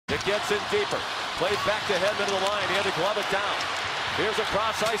It gets in deeper. Played back to Hedman to the line. He had to glove it down. Here's a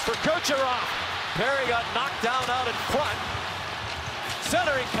cross ice for Kucherov. Perry got knocked down out in front.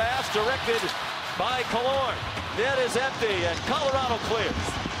 Centering pass directed by Killorn. Net is empty and Colorado clears.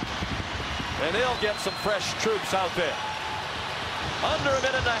 And they'll get some fresh troops out there. Under a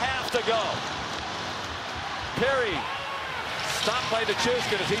minute and a half to go. Perry stopped by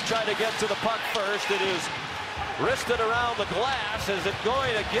Nichushkin as he tried to get to the puck first. It is wristed around the glass. Is it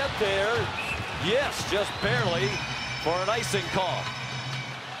going to get there? Yes, just barely for an icing call.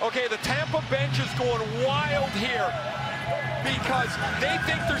 Okay, the Tampa bench is going wild here because they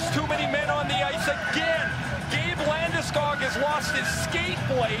think there's too many men on the ice again. Gabe Landeskog has lost his skate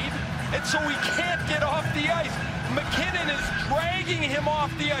blade, and so he can't get off the ice. McKinnon is dragging him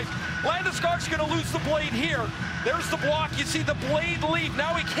off the ice. Landeskog's going to lose the blade here. There's the block. You see the blade leave.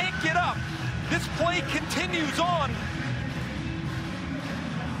 Now he can't get up. This play continues on.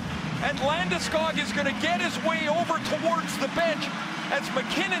 And Landeskog is going to get his way over towards the bench. As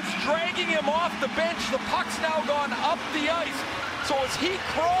McKinnon's dragging him off the bench, the puck's now gone up the ice. So as he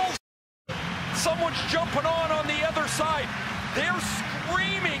crawls, someone's jumping on the other side. They're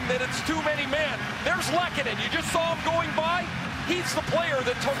screaming that it's too many men. There's Lehkonen. You just saw him going by. He's the player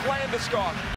that took Landeskog.